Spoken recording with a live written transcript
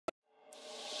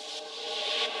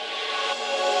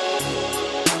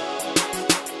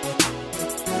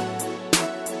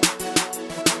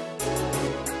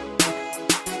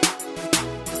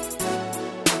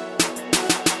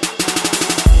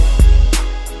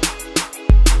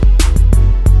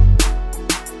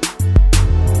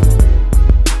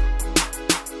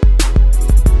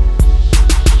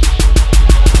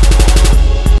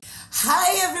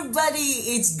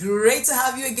great to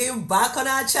have you again back on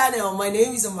our channel. My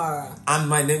name is Amara. And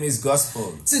my name is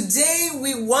Gospel. Today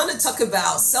we want to talk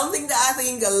about something that I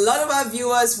think a lot of our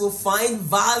viewers will find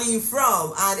value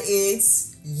from, and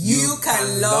it's You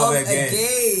Can Love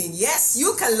Again. Yes,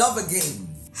 you can love again.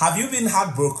 Have you been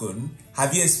heartbroken?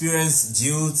 Have you experienced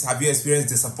guilt? Have you experienced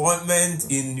disappointment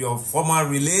in your former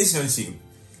relationship?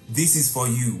 This is for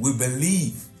you. We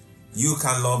believe you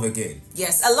can love again.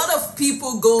 Yes, a lot of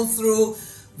people go through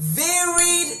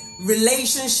varied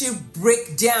relationship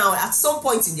breakdown at some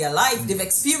point in their life. They've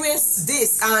experienced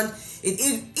this, and it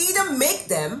either make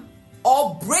them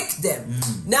or break them.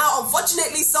 Now,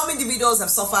 unfortunately, some individuals have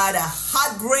suffered a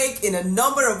heartbreak in a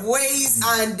number of ways,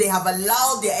 and they have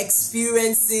allowed their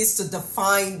experiences to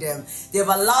define them. They've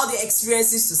allowed their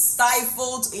experiences to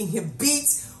stifle, to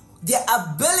inhibit their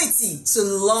ability to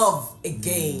love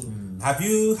again. Have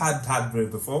you had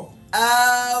heartbreak before?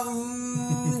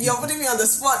 You're putting me on the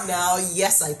spot now.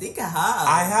 Yes, I think I have.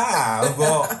 I have,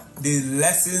 but the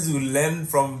lessons we learn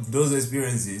from those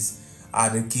experiences are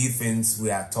the key things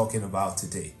we are talking about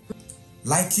today.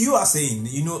 Like you are saying,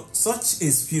 you know, such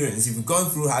experience, if you've gone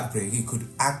through heartbreak, it could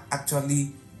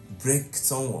actually break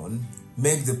someone,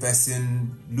 make the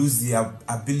person lose the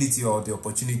ability or the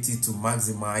opportunity to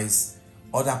maximize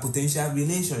other potential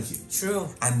relationships. True.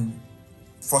 And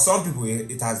for some people,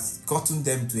 it has gotten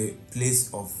them to a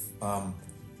place of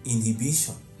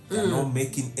inhibition. They're not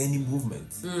making any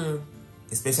movement,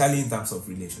 especially in terms of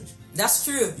relationship. That's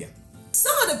true. Yeah.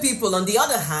 Some other people, on the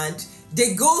other hand,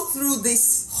 they go through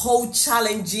this whole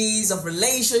challenges of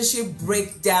relationship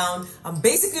breakdown, and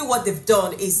basically what they've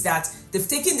done is that they've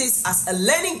taken this as a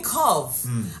learning curve,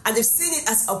 and they've seen it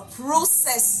as a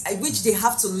process at which they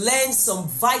have to learn some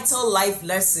vital life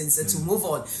lessons to move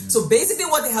on. So basically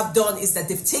what they have done is that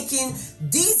they've taken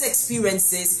these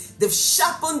experiences, they've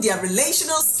sharpened their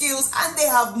relational skills, and they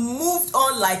have moved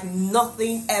on like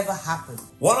nothing ever happened.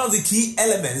 One of the key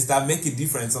elements that make a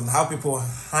difference on how people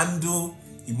handle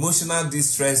emotional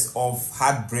distress of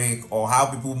heartbreak, or how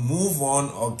people move on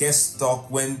or get stuck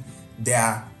when they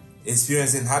are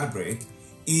experiencing heartbreak,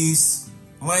 is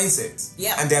mindset.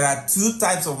 Yeah. And there are two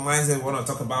types of mindset we want to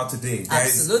talk about today. There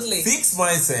Absolutely. is fixed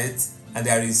mindset and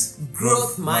there is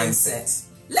growth mindset.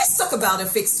 Let's talk about a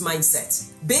fixed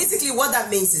mindset. Basically what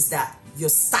that means is that you're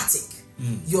static,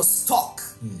 you're stuck,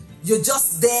 you're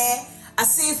just there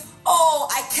as if, oh,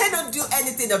 I cannot do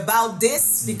anything about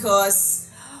this because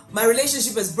my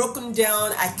relationship has broken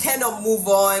down, I cannot move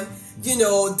on. You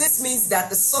know, this means that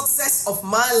the success of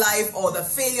my life or the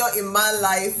failure in my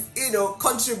life, you know,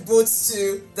 contributes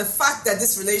to the fact that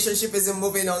this relationship isn't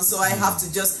moving on. So I have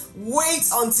to just wait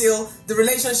until the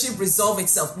relationship resolves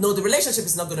itself. No, the relationship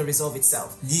is not going to resolve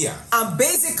itself. Yeah. And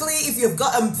basically, if you've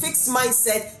got a fixed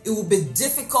mindset, it will be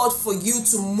difficult for you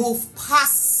to move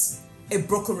past a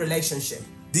broken relationship.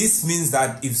 This means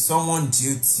that if someone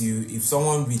jilts you, if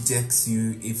someone rejects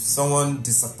you, if someone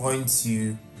disappoints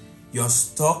you, you're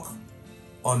stuck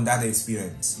on that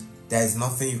experience. There is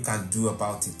nothing you can do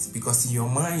about it because in your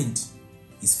mind,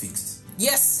 it's fixed.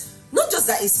 Yes, not just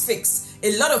that it's fixed.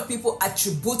 A lot of people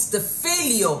attribute the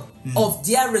failure of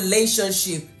their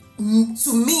relationship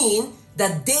to mean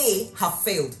that they have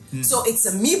failed. So it's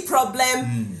a me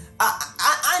problem.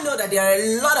 I know that there are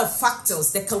a lot of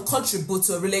factors that can contribute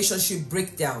to a relationship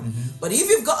breakdown. But if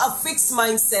you've got a fixed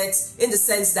mindset in the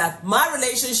sense that my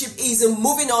relationship isn't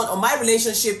moving on or my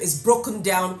relationship is broken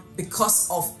down because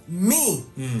of me,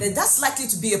 then that's likely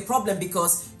to be a problem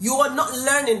because you are not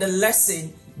learning the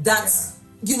lesson that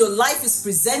you know life is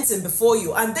presenting before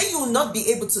you, and then you will not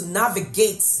be able to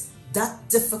navigate that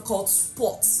difficult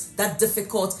spot, that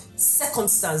difficult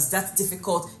circumstance, that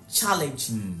difficult challenge.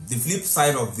 The flip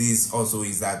side of this also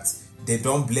is that they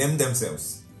don't blame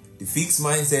themselves. The fixed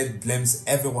mindset blames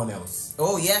everyone else.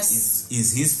 Oh yes.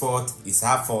 It's his fault, it's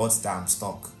her fault that I'm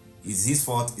stuck. It's his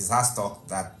fault, it's her stuck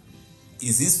that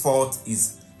it's his fault,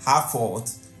 it's her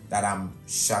fault that I'm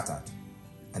shattered.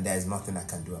 And there is nothing I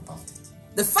can do about it.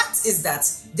 The fact is that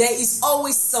there is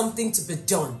always something to be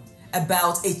done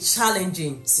about a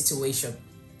challenging situation.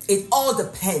 It all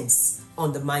depends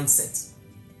on the mindset.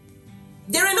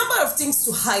 There are a number of things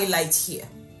to highlight here,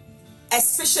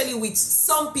 especially with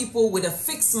some people with a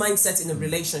fixed mindset in a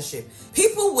relationship.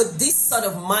 People with this sort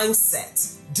of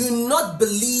mindset do not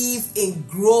believe in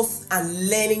growth and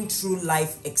learning through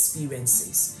life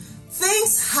experiences.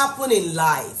 Things happen in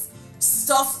life.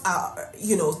 Stuff are,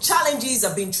 you know, challenges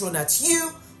are being thrown at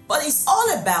you, but it's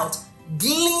all about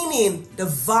gleaning the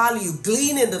value,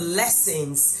 gleaning the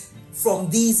lessons from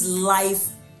these life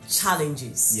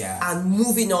challenges and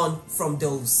moving on from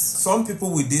those. Some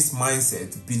people with this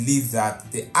mindset believe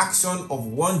that the action of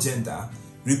one gender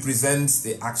represents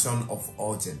the action of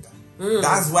all gender.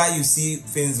 That's why you see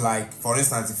things like, for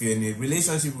instance, if you're in a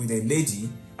relationship with a lady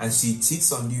and she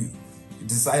cheats on you, you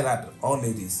decide that all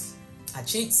ladies are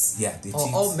cheats. Yeah, they or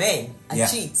cheat. all men are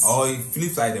cheats. Or it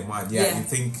flips like the man. Yeah, you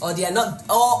think. Or they are not.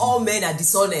 All men are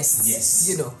dishonest. Yes.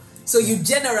 You know. So you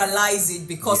generalize it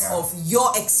because of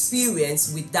your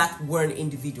experience with that one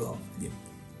individual. Yeah.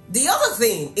 The other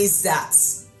thing is that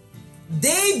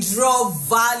they draw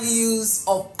values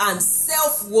of and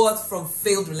self-worth from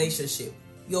failed relationship.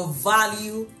 Your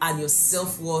value and your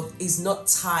self-worth is not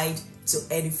tied to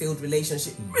any failed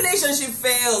relationship. Relationship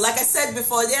fail. Like I said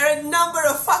before, there are a number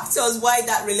of factors why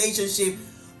that relationship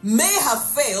may have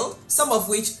failed, some of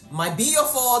which might be your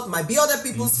fault, might be other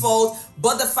people's fault,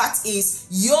 but the fact is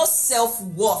your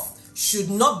self-worth should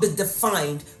not be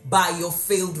defined by your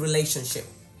failed relationship.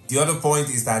 The other point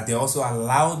is that they also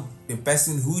allowed the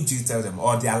person who cheated them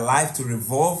or their life to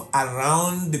revolve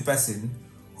around the person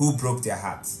who broke their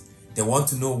heart. They want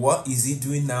to know, what is he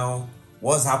doing now?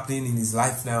 What's happening in his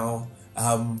life now?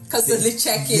 Constantly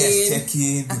checking. Yes,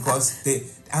 checking, because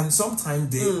sometimes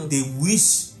they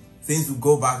wish things will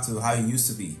go back to how it used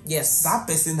to be. Yes. That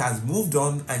person has moved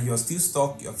on and you're still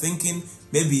stuck. You're thinking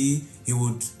maybe he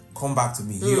would come back to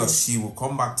me. He or she will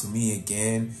come back to me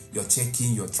again. You're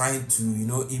checking, you're trying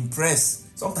to, impress.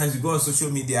 Sometimes you go on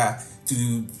social media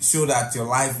to show that your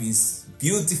life is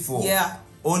beautiful. Yeah.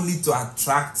 Only to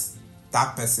attract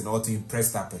that person or to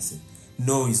impress that person.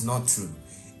 No, it's not true.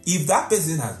 If that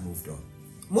person has moved on,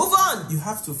 move on. You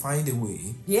have to find a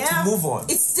way to move on.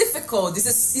 It's difficult.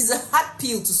 It's a hard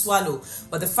pill to swallow.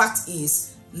 But the fact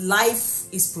is,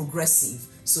 life is progressive.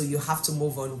 So you have to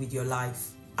move on with your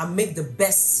life and make the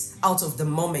best out of the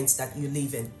moment that you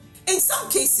live in. In some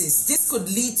cases, this could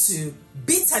lead to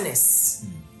bitterness,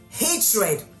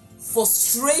 hatred,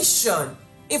 frustration.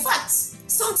 In fact,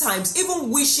 sometimes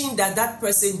even wishing that that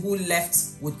person who left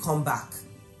would come back.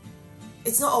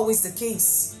 It's not always the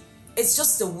case. It's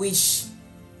just a wish.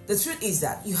 The truth is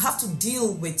that you have to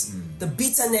deal with the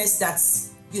bitterness that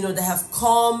have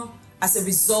come as a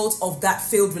result of that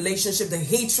failed relationship, the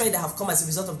hatred that have come as a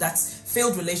result of that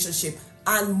failed relationship,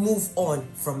 and move on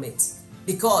from it.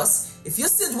 Because if you're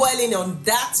still dwelling on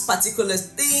that particular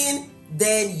thing,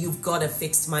 then you've got a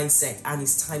fixed mindset and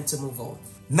it's time to move on.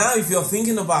 Now, if you're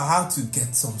thinking about how to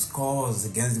get some scores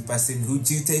against the person who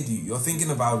cheated you, you're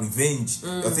thinking about revenge,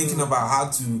 you're thinking about how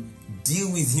to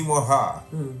deal with him or her,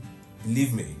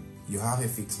 believe me, you have a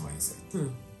fixed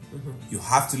mindset. You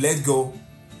have to let go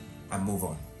and move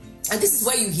on. And this is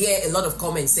where you hear a lot of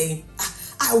comments saying,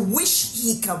 I wish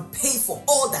he can pay for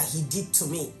all that he did to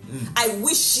me. I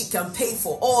wish she can pay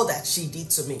for all that she did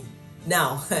to me.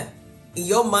 Now, in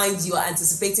your mind, you are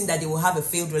anticipating that they will have a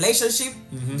failed relationship,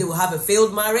 they will have a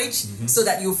failed marriage, so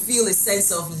that you feel a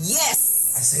sense of,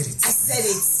 yes, I said it. I said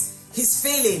it. He's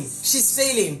failing. She's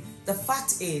failing. The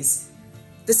fact is,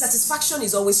 the satisfaction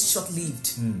is always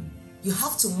short-lived. You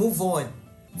have to move on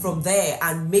from there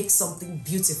and make something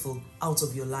beautiful out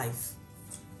of your life.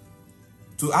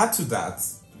 To add to that,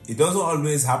 it doesn't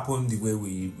always happen the way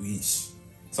we wish.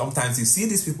 Sometimes you see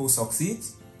these people succeed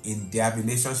in their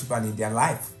relationship and in their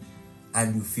life,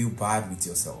 and you feel bad with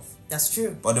yourself. That's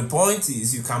true. But the point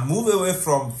is, you can move away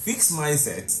from fixed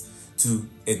mindset to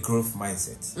a growth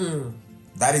mindset.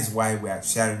 That is why we are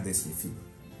sharing this with you.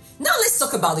 Now let's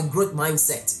talk about the growth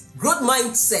mindset. Growth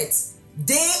mindset,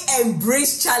 they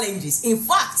embrace challenges. In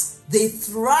fact, they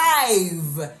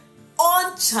thrive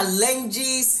on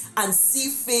challenges and see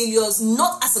failures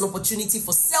not as an opportunity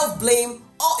for self-blame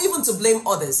or even to blame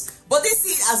others, but they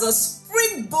see it as a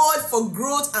springboard for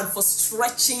growth and for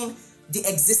stretching the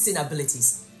existing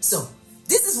abilities. So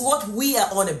this is what we are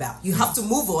on about. You have to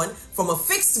move on from a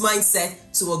fixed mindset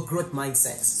to a growth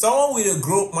mindset. Someone with a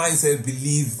growth mindset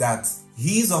believes that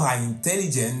his or her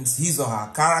intelligence, his or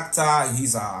her character,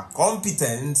 his or her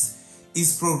competence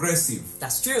is progressive.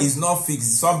 That's true. It's not fixed.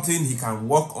 It's something he can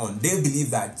work on. They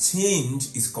believe that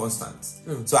change is constant.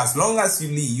 So as long as you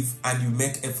live and you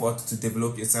make effort to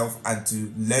develop yourself and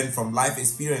to learn from life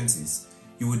experiences,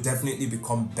 you will definitely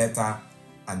become better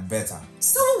and better.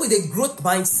 Someone with a growth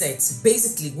mindset,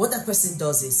 basically what that person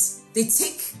does is they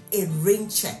take a rain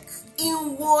check,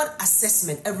 inward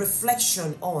assessment, a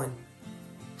reflection on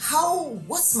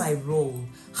what's my role?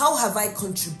 How have I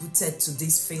contributed to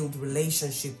this failed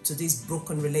relationship, to this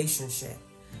broken relationship?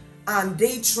 And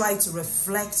they try to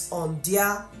reflect on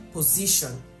their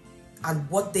position and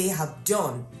what they have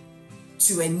done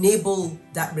to enable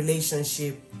that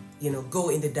relationship, go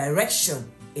in the direction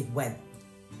it went.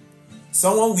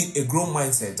 Someone with a growth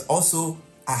mindset also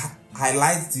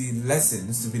highlight the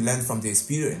lessons to be learned from the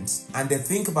experience, and they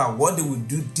think about what they would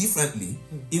do differently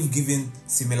if given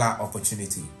similar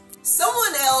opportunity.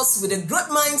 Someone else with a growth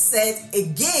mindset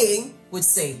again would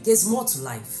say there's more to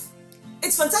life.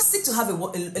 It's fantastic to have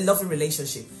a loving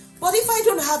relationship, but if I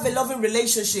don't have a loving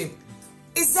relationship,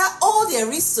 is that all there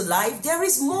is to life? There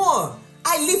is more.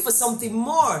 I live for something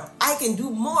more. I can do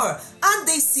more. And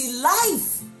they see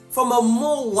life from a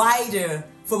more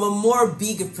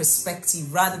bigger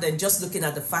perspective, rather than just looking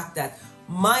at the fact that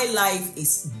my life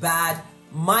is bad,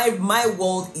 my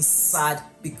world is sad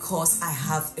because I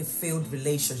have a failed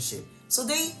relationship. So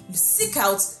they seek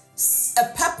out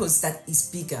a purpose that is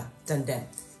bigger than them.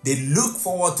 They look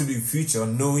forward to the future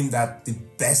knowing that the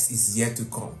best is yet to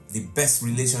come. The best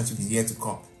relationship is yet to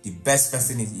come. The best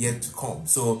person is yet to come.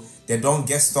 So they don't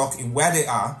get stuck in where they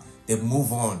are. They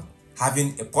move on,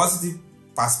 having a positive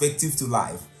perspective to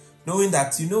life, knowing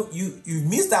that, you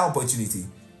missed that opportunity.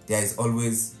 There is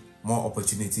always more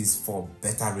opportunities for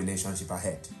better relationship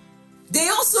ahead. They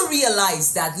also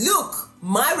realize that, look,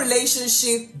 my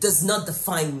relationship does not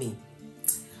define me.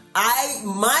 I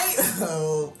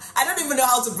don't even know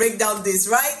how to break down this,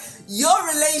 right? Your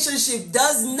relationship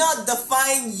does not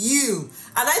define you.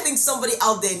 And I think somebody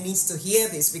out there needs to hear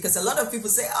this, because a lot of people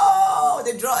say, oh,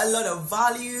 they draw a lot of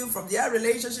value from their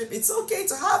relationship. It's okay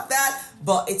to have that,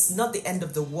 but it's not the end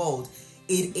of the world.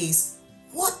 It is,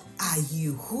 what are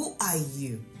you? Who are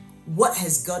you? What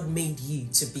has God made you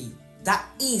to be? That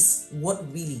is what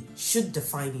really should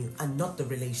define you, and not the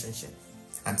relationship.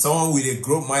 And someone with a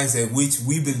growth mindset, which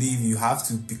we believe you have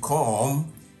to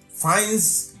become,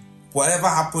 finds whatever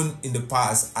happened in the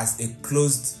past as a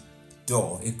closed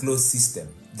door, a closed system.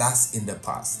 That's in the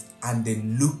past. And they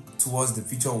look towards the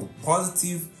future with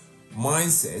positive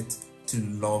mindset to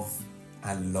love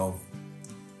and love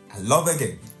and love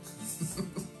again.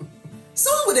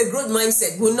 Someone with a growth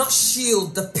mindset will not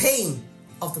shield the pain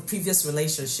of the previous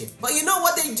relationship. But you know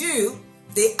what they do?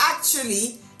 They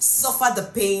actually suffer the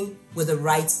pain with the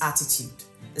right attitude.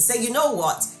 They say, you know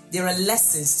what? There are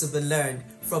lessons to be learned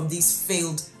from this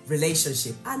failed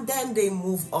relationship. And then they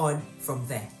move on from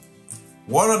there.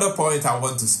 One other point I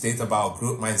want to state about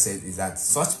growth mindset is that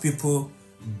such people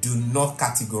do not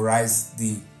categorize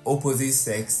the opposite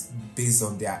sex based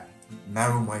on their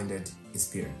narrow-minded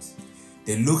experience.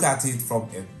 They look at it from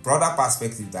a broader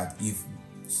perspective, that if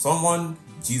someone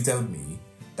jilted me,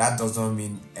 that does not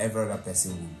mean every other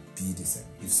person will be the same.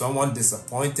 If someone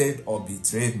disappointed or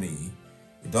betrayed me,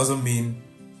 it doesn't mean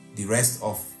the rest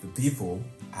of the people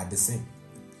are the same.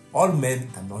 All men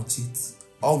are not cheats.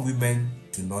 All women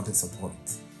do not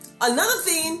disappoint. Another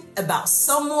thing about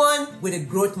someone with a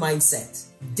growth mindset,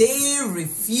 they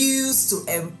refuse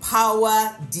to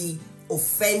empower the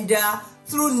offender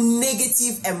through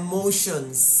negative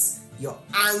emotions. You're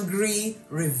angry,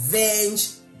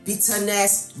 revenge,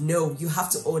 bitterness. No, you have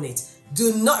to own it.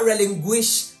 Do not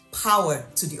relinquish power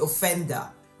to the offender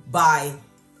by,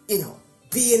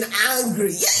 being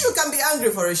angry. Yeah, you can be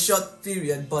angry for a short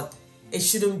period, but it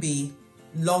shouldn't be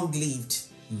long-lived.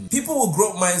 People with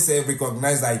growth mindset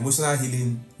recognize that emotional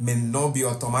healing may not be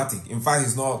automatic. In fact,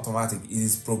 it's not automatic. It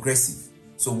is progressive.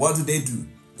 So what do?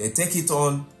 They take it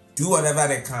on, do whatever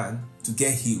they can to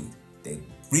get healed. They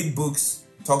read books,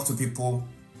 talk to people,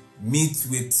 meet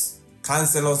with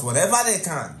counselors, whatever they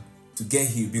can to get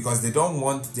healed, because they don't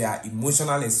want their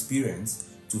emotional experience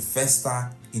to fester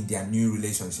in their new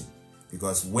relationship.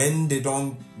 Because when they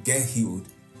don't get healed,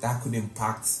 that could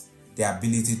impact their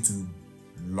ability to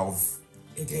love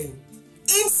again.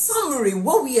 In summary,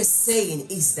 what we are saying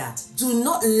is that do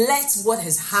not let what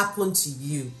has happened to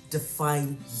you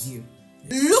define you.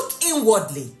 Look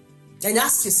inwardly and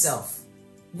ask yourself,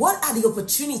 what are the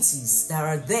opportunities that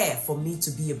are there for me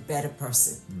to be a better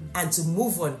person and to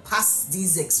move on past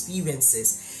these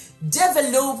experiences?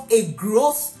 Develop a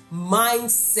growth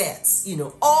mindset.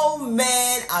 All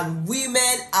men and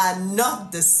women are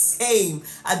not the same,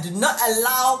 and do not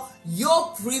allow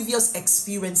your previous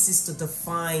experiences to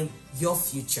define your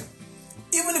future.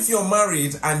 Even if you're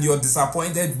married and you're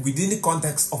disappointed within the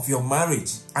context of your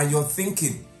marriage, and you're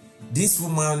thinking, this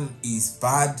woman is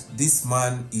bad, this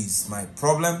man is my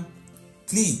problem,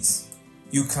 please,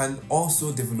 you can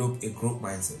also develop a growth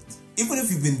mindset. Even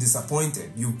if you've been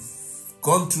disappointed, you've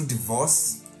gone through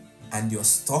divorce and you're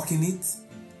stuck in it,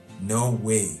 no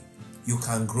way. You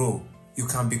can grow, you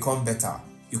can become better,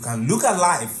 you can look at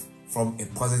life from a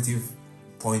positive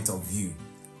point of view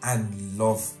and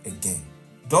love again.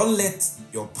 Don't let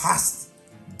your past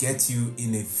get you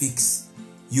in a fix.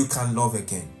 You can love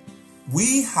again.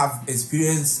 We have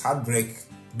experienced heartbreak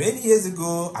many years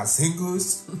ago as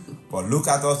singles, but look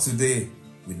at us today.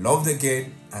 We loved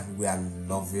again, and we are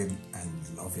loving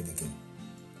and loving again.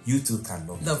 You too can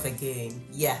love again.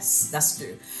 Yes, that's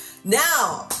true.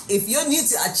 Now, if you're new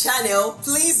to our channel,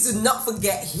 please do not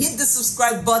forget, hit the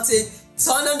subscribe button,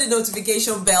 turn on the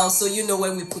notification bell so you know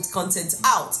when we put content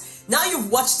out. Now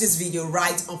you've watched this video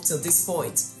right up to this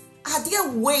point. Are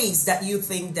there ways that you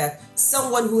think that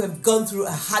someone who have gone through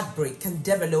a heartbreak can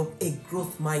develop a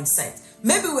growth mindset?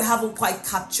 Maybe we haven't quite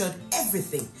captured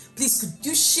everything. Please could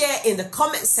you share in the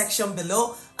comment section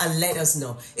below and let us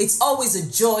know. It's always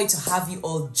a joy to have you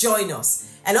all join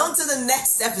us. And on to the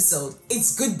next episode.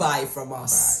 It's goodbye from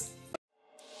us. Bye.